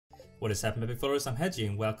What is happening, people? I'm Hedgie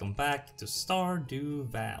and welcome back to Stardew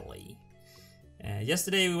Valley.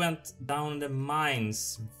 Yesterday we went down the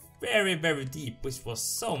mines very deep, which was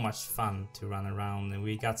so much fun to run around, and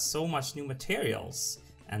we got so much new materials.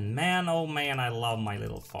 And man, oh man, I love my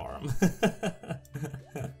little farm.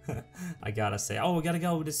 I gotta say, oh, we gotta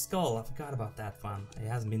go with the skull. I forgot about that one. It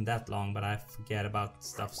hasn't been that long, but I forget about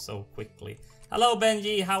stuff so quickly. Hello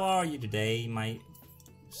Benji, how are you today, my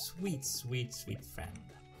sweet friend?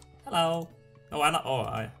 Hello. Oh,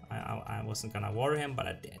 I wasn't gonna water him, but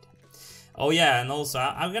I did. Oh yeah, and also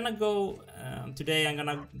I'm gonna go today. I'm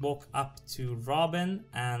gonna walk up to Robin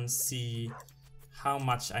and see how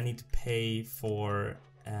much I need to pay for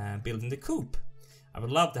building the coop. I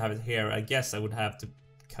would love to have it here. I guess I would have to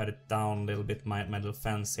cut it down a little bit, my little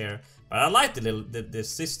fence here. But I like the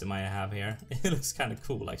system I have here. It looks kind of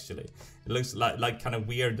cool actually. It looks like kind of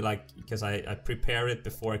weird, like because I prepare it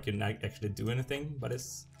before I can actually do anything. But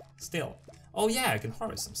it's still. Oh yeah, I can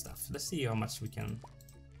harvest some stuff. Let's see how much we can.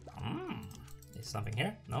 Is something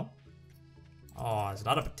here? No. Oh, there's a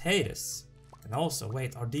lot of potatoes. And also,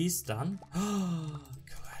 wait, are these done? Oh,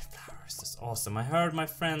 cauliflowers. That's awesome. I heard my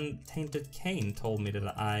friend Tainted Cane told me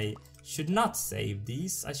that I should not save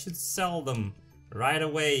these. I should sell them right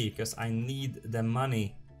away because I need the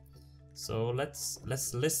money. So let's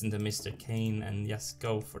listen to Mr. Cane and just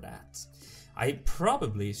go for that. I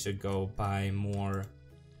probably should go buy more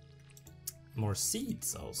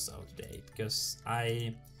seeds also today because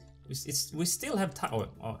we still have time.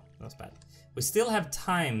 Oh, that's bad. We still have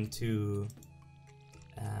time to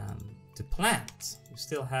plant. We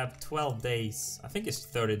still have 12 days. I think it's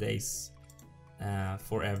 30 days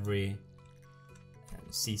for every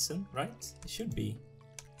season, right? It should be.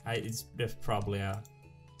 There's probably a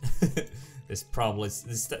this probably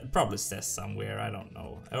says somewhere. I don't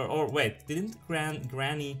know. Or wait, didn't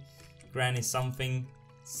Granny something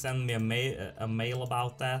send me a mail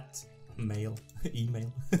about that? Email,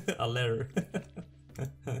 a letter.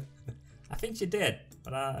 I think she did,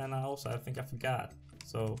 but I think I forgot.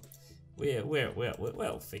 So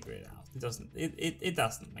we'll figure it out. It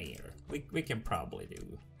doesn't matter. We can probably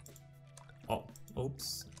do. Oh,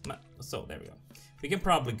 oops. So there we go. We can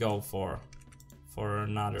probably go for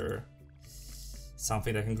another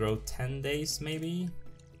something that can grow 10 days maybe.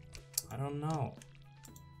 I don't know.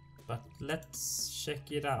 But let's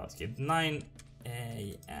check it out. Okay, 9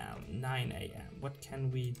 a.m. What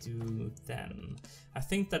can we do then? I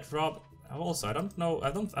think that also, I don't know.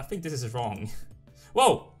 I think this is wrong.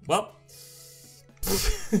 Whoa! Well,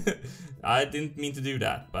 I didn't mean to do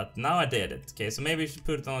that, but now I did it. Okay, so maybe we should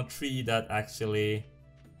put it on a tree that actually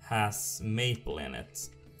has maple in it.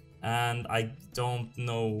 And I don't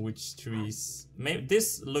know which trees. Maybe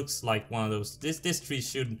this looks like one of those. This tree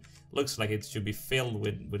looks like it should be filled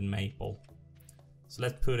with maple. So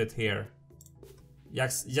let's put it here.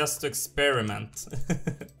 Just to experiment.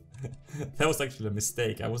 That was actually a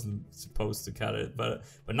mistake. I wasn't supposed to cut it, but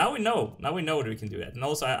now we know. Now we know that we can do that. And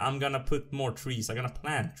also, I'm gonna put more trees. I'm gonna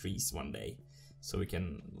plant trees one day, so we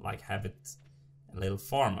can like have it a little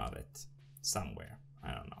farm of it somewhere.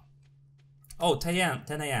 I don't know. Oh, 10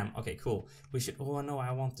 a.m. Okay, cool. We should. Oh no,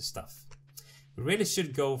 I want the stuff. We really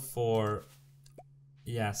should go for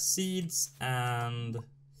seeds and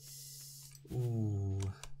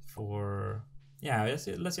yeah.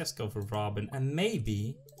 Let's just go for Robin and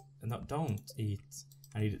maybe. No, don't eat.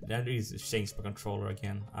 That is a change my controller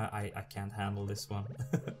again. I can't handle this one.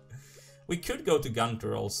 We could go to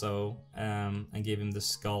Gunter also and give him the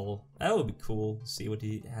skull. That would be cool. See what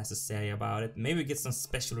he has to say about it. Maybe get some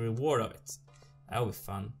special reward of it. That would be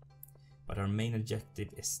fun. But our main objective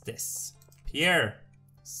is this. Pierre,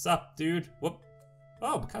 sup, dude? Whoop.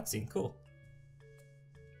 Oh, cutscene, cool.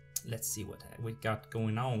 Let's see what we got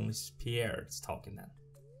going on. It's Pierre that's talking then.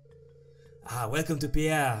 Ah, welcome to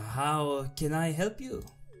Pierre. How can I help you?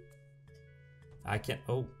 I can't.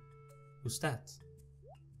 Oh, who's that?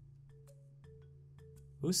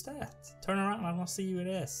 Who's that? Turn around. I want to see who it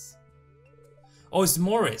is. Oh, it's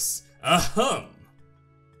Morris. Ahem.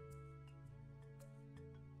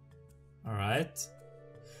 All right.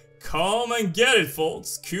 Come and get it,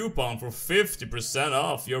 folks. Coupon for 50%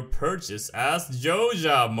 off your purchase as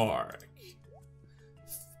Joja Mark.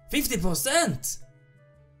 50%?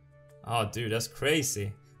 Oh, dude, that's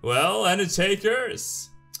crazy. Well, any takers?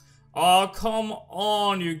 Oh, come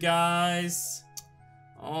on, you guys.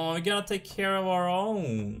 Oh, we gotta take care of our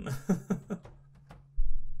own.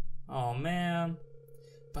 Oh, man.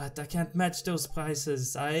 But I can't match those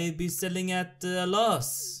prices. I'd be selling at a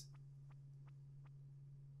loss.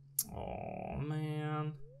 Oh,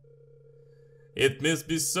 man. It must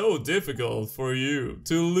be so difficult for you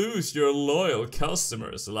to lose your loyal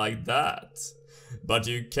customers like that. But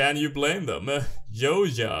can you blame them?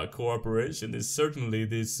 Joja Corporation is certainly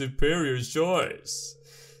the superior choice.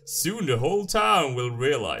 Soon the whole town will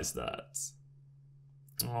realize that.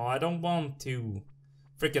 Oh, I don't want to.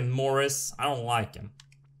 Frickin' Morris, I don't like him.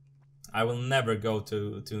 I will never go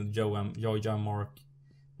to Joja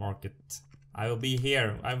Market. I will be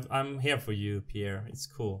here. I'm here for you, Pierre. It's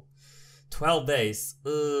cool. 12 days.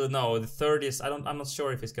 No, the 30th. I'm not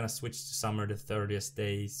sure if it's gonna switch to summer the 30th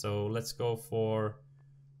day. So let's go for.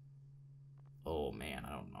 Oh man,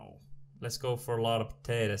 I don't know. Let's go for a lot of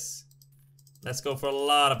potatoes. Let's go for a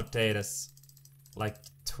lot of potatoes. Like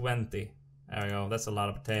 20. There we go. That's a lot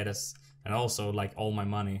of potatoes. And also like all my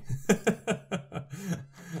money.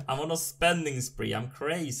 I'm on a spending spree. I'm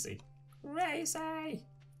crazy. Crazy.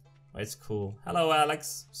 But it's cool. Hello,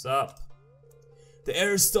 Alex. What's up? The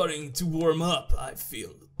air is starting to warm up. I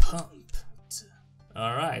feel pumped.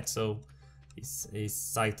 Alright, so he's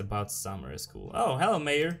psyched about summer. Is cool. Oh, hello,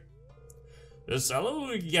 Mayor. The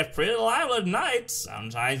saloon get pretty lively at night.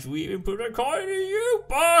 Sometimes we even put a coin in a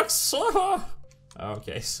box.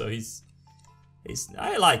 Okay, so he's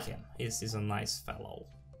I like him. He's a nice fellow.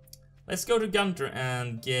 Let's go to Gunter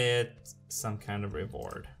and get some kind of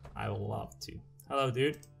reward. I would love to. Hello,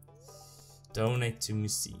 dude. Donate to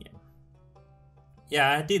museum.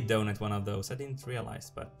 Yeah, I did donate one of those. I didn't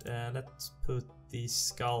realize, but let's put the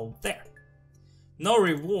skull there. No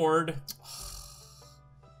reward.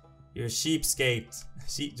 You're a cheapskate.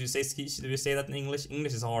 Do you say that in English?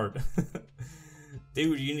 English is hard.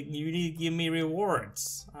 Dude, you need to give me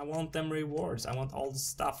rewards. I want them rewards. I want all the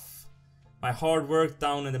stuff. My hard work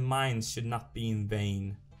down in the mines should not be in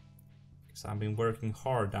vain. Because I've been working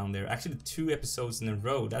hard down there. Actually, 2 episodes in a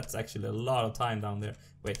row. That's actually a lot of time down there.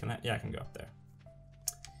 Wait, can I? Yeah, I can go up there.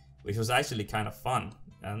 Which was actually kind of fun.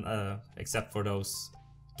 And except for those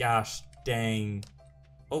gosh dang.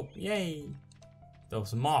 Oh, yay.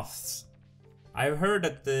 Those moths. I've heard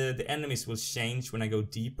that the enemies will change when I go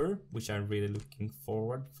deeper, which I'm really looking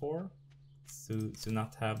forward for. To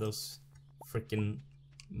not have those freaking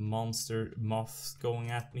monster moths going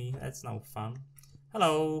at me. That's no fun.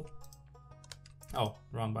 Hello. Oh,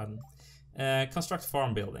 wrong button. Construct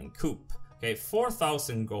farm building. Coop. Okay,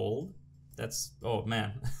 4,000 gold. That's, oh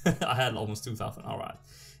man. I had almost 2,000. Alright.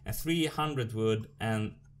 And 300 wood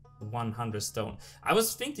and 100 stone. I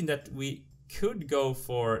was thinking that we could go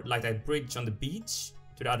for like that bridge on the beach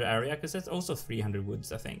to the other area, because that's also 300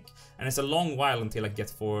 woods, I think. And it's a long while until I get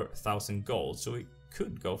 4,000 gold, so we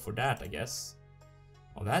could go for that, I guess.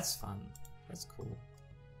 Oh, that's fun. That's cool.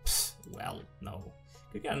 Pfft, well, no.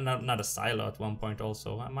 Could get another silo at one point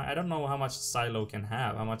also. I don't know how much silo can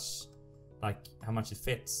have, how much it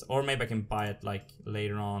fits. Or maybe I can buy it like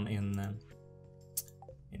later on in the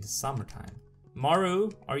summertime.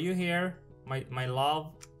 Maru, are you here? My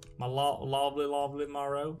love? My lovely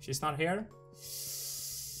Maru. She's not here?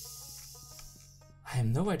 I have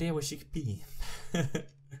no idea where she could be.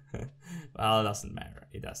 Well, it doesn't matter.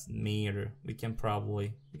 It doesn't matter. We can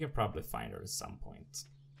probably find her at some point.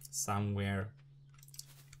 Somewhere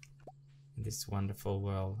in this wonderful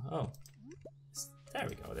world. Oh. There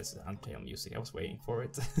we go. This is Undertale music. I was waiting for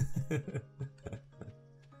it.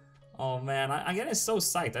 Oh man, I'm getting so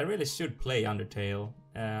psyched. I really should play Undertale.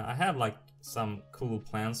 I have like some cool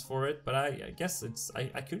plans for it, but I guess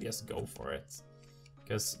I could just go for it,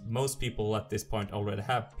 because most people at this point already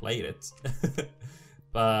have played it.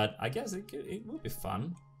 But I guess it would be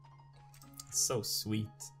fun. It's so sweet.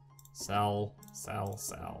 Sell.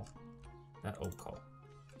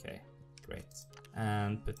 Okay, great.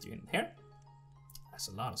 And put you in here. That's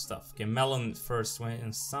a lot of stuff. Okay, melon first way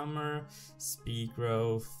in summer. Speed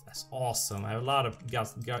growth. That's awesome. I have a lot of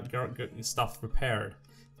stuff prepared.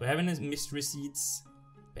 Do I have any mystery seeds?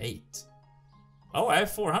 Bait. Oh, I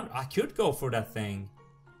have 400. I could go for that thing.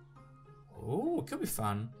 Oh, it could be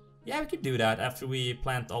fun. Yeah, we could do that after we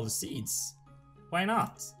plant all the seeds. Why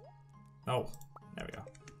not? Oh, there we go.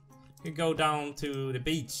 We could go down to the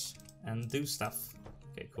beach and do stuff.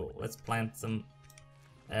 Okay, cool. Let's plant some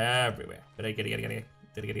everywhere. And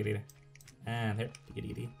here.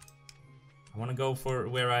 I want to go for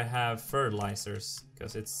where I have fertilizers,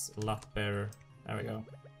 because it's a lot better. There we go.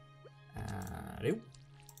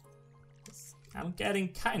 I'm getting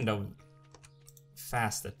kind of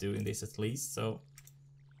fast at doing this at least, so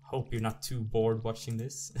hope you're not too bored watching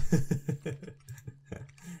this.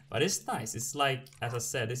 But it's nice. It's like, as I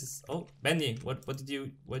said, this is. Oh, Benji, what did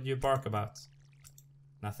you bark about?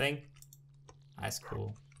 Nothing? That's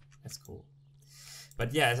cool. That's cool.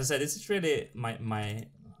 But yeah, as I said, this is really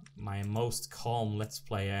my most calm Let's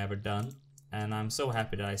Play I ever done. and I'm so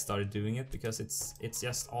happy that I started doing it because it's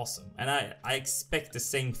just awesome. And I expect the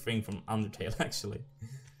same thing from Undertale actually.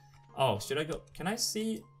 Oh, should I go? Can I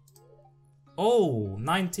see? Oh,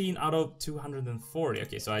 19 out of 240.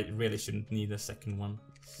 Okay, so I really shouldn't need a second one.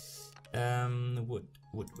 Wood.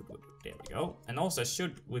 There we go. And also I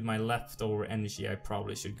should, with my leftover energy, I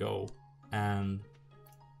probably should go and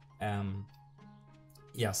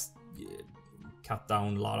yes, cut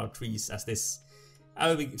down a lot of trees as this. I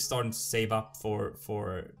will be starting to save up for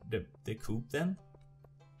the coop then.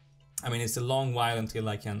 I mean, it's a long while until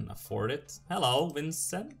I can afford it. Hello,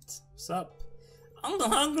 Vincent. What's up? I'm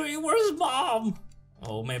hungry. Where's Mom?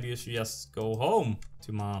 Oh, maybe you should just go home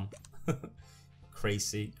to Mom.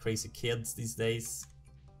 Crazy kids these days.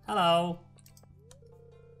 Hello.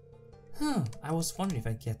 I was wondering if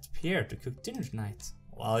I get Pierre to cook dinner tonight.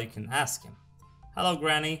 Well, you can ask him. Hello,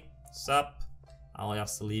 Granny. What's up? I'll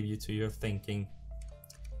just leave you to your thinking.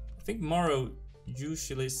 I think Morrow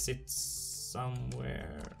usually sits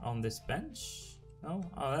somewhere on this bench. No?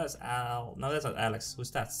 Oh, that's Al. No, that's not Alex.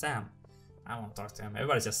 Who's that? Sam. I won't talk to him.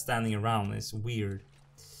 Everybody's just standing around. It's weird.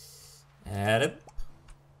 Edit.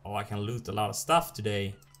 Oh, I can loot a lot of stuff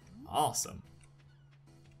today. Awesome.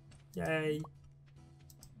 Yay.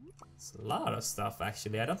 It's a lot of stuff,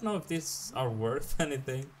 actually. I don't know if these are worth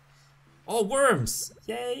anything. Oh, worms!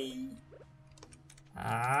 Yay!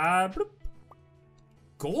 Bloop.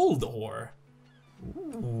 Gold ore.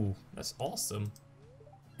 Ooh, that's awesome.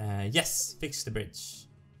 Yes, fix the bridge.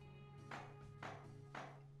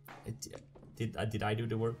 Did I do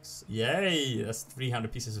the works? Yay! That's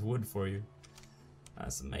 300 pieces of wood for you.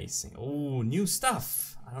 That's amazing. Oh, new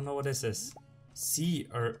stuff. I don't know what this is. Sea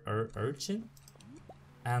urchin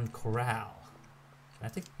and corral. Can I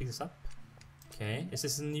take this up? Okay. Is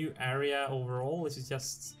this a new area overall? Is it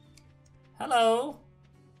just? Hello.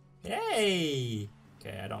 Hey.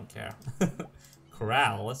 Okay, I don't care.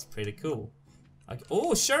 Corral. That's pretty cool. Okay.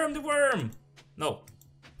 Oh, Sherm the worm. No.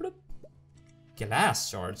 Bloop. Glass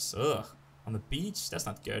shards. Ugh. On the beach. That's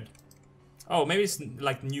not good. Oh, maybe it's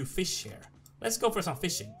like new fish here. Let's go for some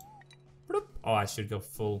fishing. Bloop. Oh, I should go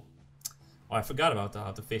full. Oh, I forgot about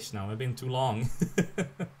how to fish now. It's been too long.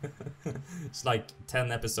 It's like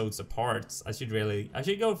 10 episodes apart. I should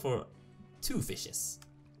go for 2 fishes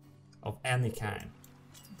of any kind.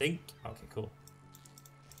 Think. Okay, cool.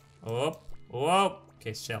 Oh, whoa.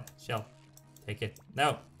 Okay, shell. Take it.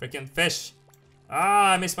 No, freaking fish.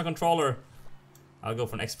 Ah, I missed my controller. I'll go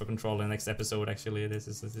for an expert controller in the next episode. Actually, this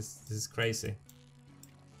is crazy.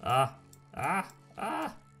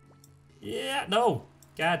 Yeah, no.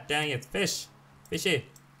 God dang it, fish. Fishy.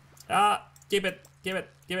 Keep it.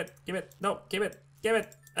 No, keep it.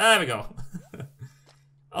 There we go.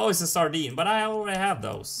 Oh, it's a sardine, but I already have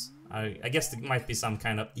those. I guess there might be some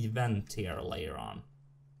kind of event here later on.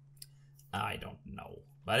 I don't know,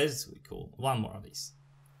 but it's really cool. One more of these.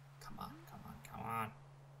 Come on.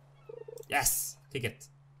 Yes, take it.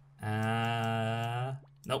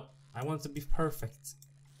 Nope. I want it to be perfect.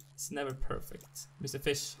 It's never perfect. Mr.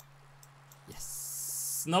 Fish.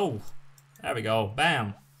 Yes. No. There we go.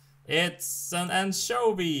 Bam. It's an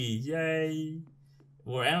anchovy. Yay.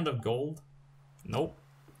 We're out of gold. Nope.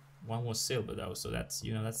 One was silver though, so that's,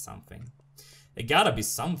 that's something. It gotta be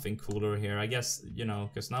something cooler here, I guess,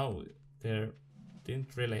 because now there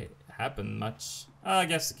didn't really happen much. I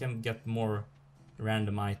guess you can get more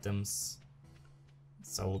random items.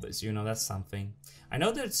 So this, that's something. I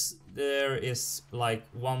know there is like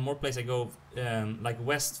one more place I go, like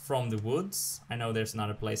west from the woods. I know there's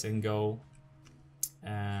another place I can go.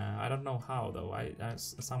 I don't know how though.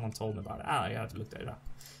 Someone told me about it. I have to look that up.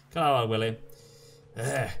 Come on, Willie.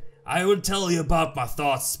 I will tell you about my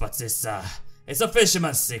thoughts, but it's a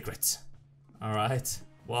fisherman's secret. All right.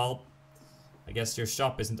 Well, I guess your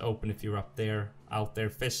shop isn't open if you're out there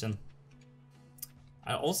fishing.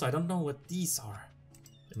 I don't know what these are.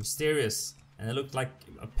 They're mysterious, and they look like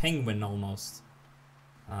a penguin almost.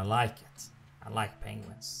 I like it. I like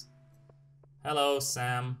penguins. Hello,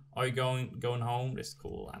 Sam. Are you going home? That's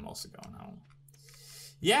cool. I'm also going home.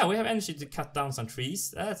 Yeah, we have energy to cut down some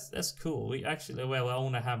trees. That's cool. We actually, well, I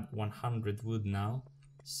only have 100 wood now.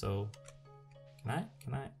 So, can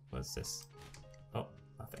I? What's this? Oh,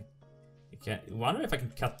 nothing. I wonder if I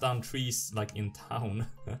can cut down trees like in town,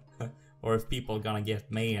 or if people are gonna get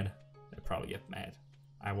mad. They'll probably get mad.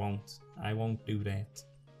 I won't do that.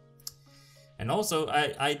 And also,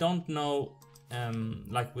 I don't know,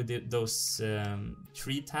 like with those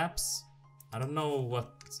tree taps, I don't know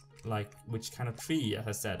which kind of tree, as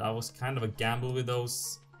I said. I was kind of a gamble with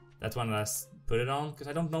those. That's one that I put it on, because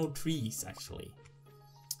I don't know trees, actually.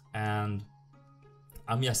 And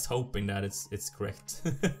I'm just hoping that it's correct.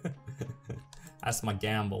 That's my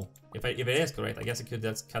gamble. If it is correct, I guess I could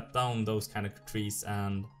just cut down those kind of trees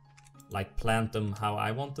and like plant them how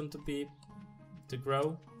I want them to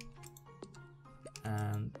grow.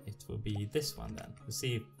 And it will be this one then. We'll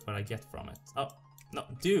see what I get from it. Oh, no,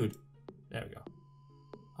 dude. There we go.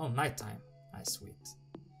 Oh, nighttime. Nice, sweet.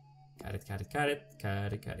 Cut it, cut it, cut it,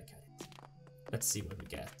 cut it, cut it, cut it. Let's see what we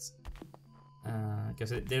get.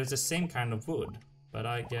 Because there's the same kind of wood, but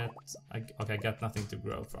okay, I got nothing to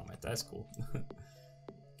grow from it. That's cool.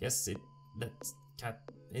 Guess let's cut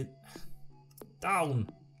it down.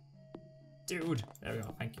 Dude, there we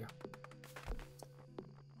go, thank you.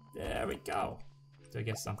 There we go. Do I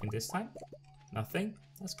get something this time? Nothing?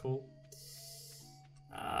 That's cool.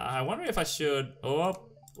 I wonder if I should... Oh,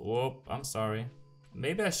 I'm sorry.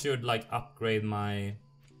 Maybe I should like upgrade my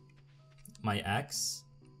axe.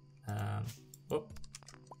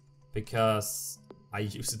 Because I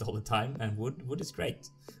use it all the time and wood is great.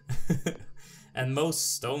 And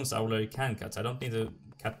most stones I already can cut, so I don't need to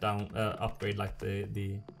cut down, upgrade like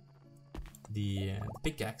the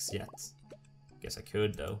pickaxe yet. Guess I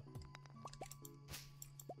could though.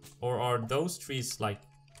 Or are those trees like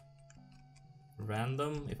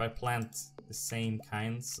random if I plant the same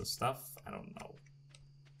kinds of stuff? I don't know.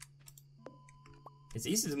 It's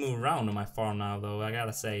easy to move around on my farm now though, I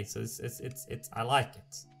gotta say, so it's I like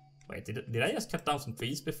it. Wait, did I just cut down some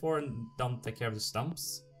trees before and don't take care of the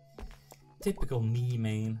stumps? Typical me,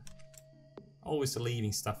 man. Always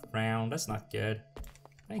leaving stuff around, that's not good.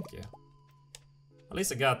 Thank you. At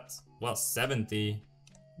least I got, well, 70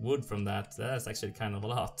 wood from that. That's actually kind of a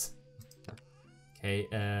lot. Okay,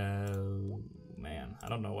 man, I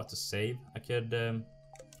don't know what to save. I could,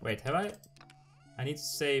 wait, have I? I need to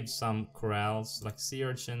save some corrals, like sea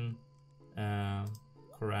urchin,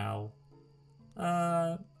 corral,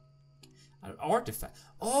 artifact.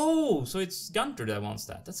 Oh, so it's Gunter that wants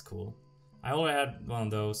that. That's cool. I already had one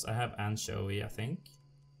of those. I have anchovy, I think.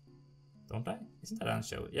 Don't I? Isn't that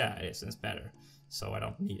anchovy? Yeah, it is, and it's better. So I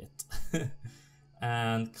don't need it.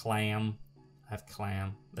 And clam. I have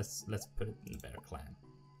clam. Let's put it in a better clam.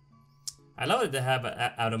 I love that they have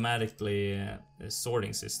a automatically a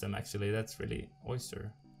sorting system. Actually, that's really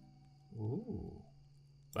oyster. Ooh.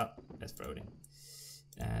 Well, let's throw it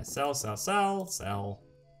in. Sell, sell, sell, sell.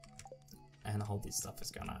 And all this stuff is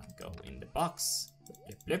gonna go in the box.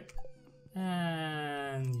 Blip, blip.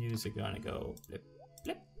 And you're gonna go blip,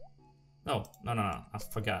 blip. No. I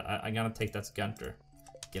forgot. I'm gonna take that to Gunter.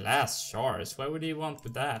 Glass shards. What would he want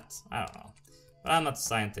with that? I don't know. But I'm not a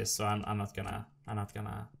scientist, so I'm not gonna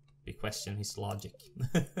be question his logic.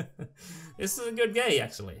 This is a good game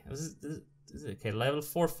actually. This is okay. Level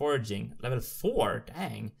 4 foraging. Level 4.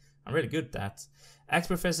 Dang, I'm really good at that. Axe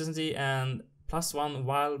proficiency and +1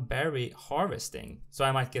 wild berry harvesting. So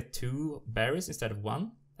I might get 2 berries instead of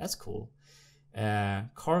 1. That's cool.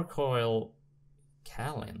 Carcoil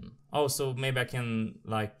Calin. Oh, so maybe I can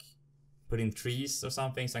like put in trees or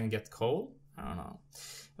something so I can get coal? I don't know.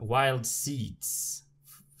 Wild seeds.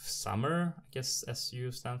 Summer, I guess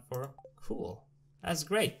SU stand for. Cool. That's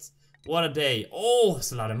great. What a day. Oh,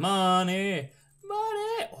 that's a lot of money.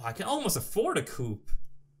 Money. Oh, I can almost afford a coop.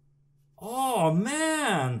 Oh,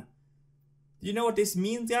 man. You know what this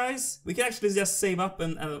means, guys? We can actually just save up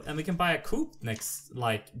and we can buy a coop next,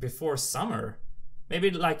 like, before summer. Maybe,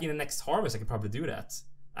 like, in the next harvest, I could probably do that.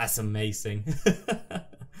 That's amazing.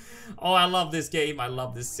 Oh, I love this game, I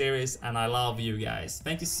love this series, and I love you guys.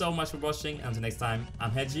 Thank you so much for watching. Until next time,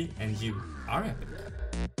 I'm Hedgie, and you are epic.